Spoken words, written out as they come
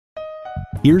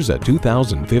Here's a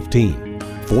 2015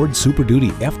 Ford Super Duty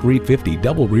F-350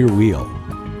 double rear wheel.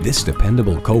 This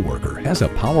dependable coworker has a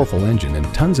powerful engine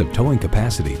and tons of towing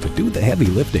capacity to do the heavy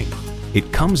lifting.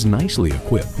 It comes nicely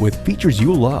equipped with features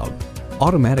you love: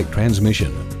 automatic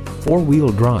transmission,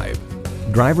 four-wheel drive,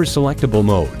 driver selectable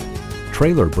mode,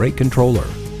 trailer brake controller,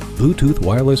 Bluetooth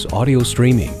wireless audio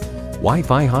streaming,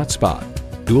 Wi-Fi hotspot,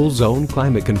 dual zone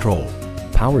climate control,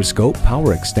 power scope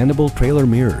power extendable trailer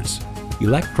mirrors,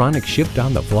 electronic shift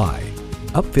on the fly,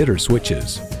 upfitter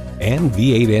switches, and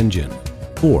V8 engine.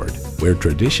 Ford, where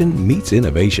tradition meets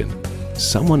innovation.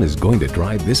 Someone is going to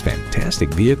drive this fantastic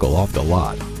vehicle off the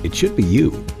lot. It should be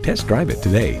you. Test drive it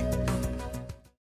today.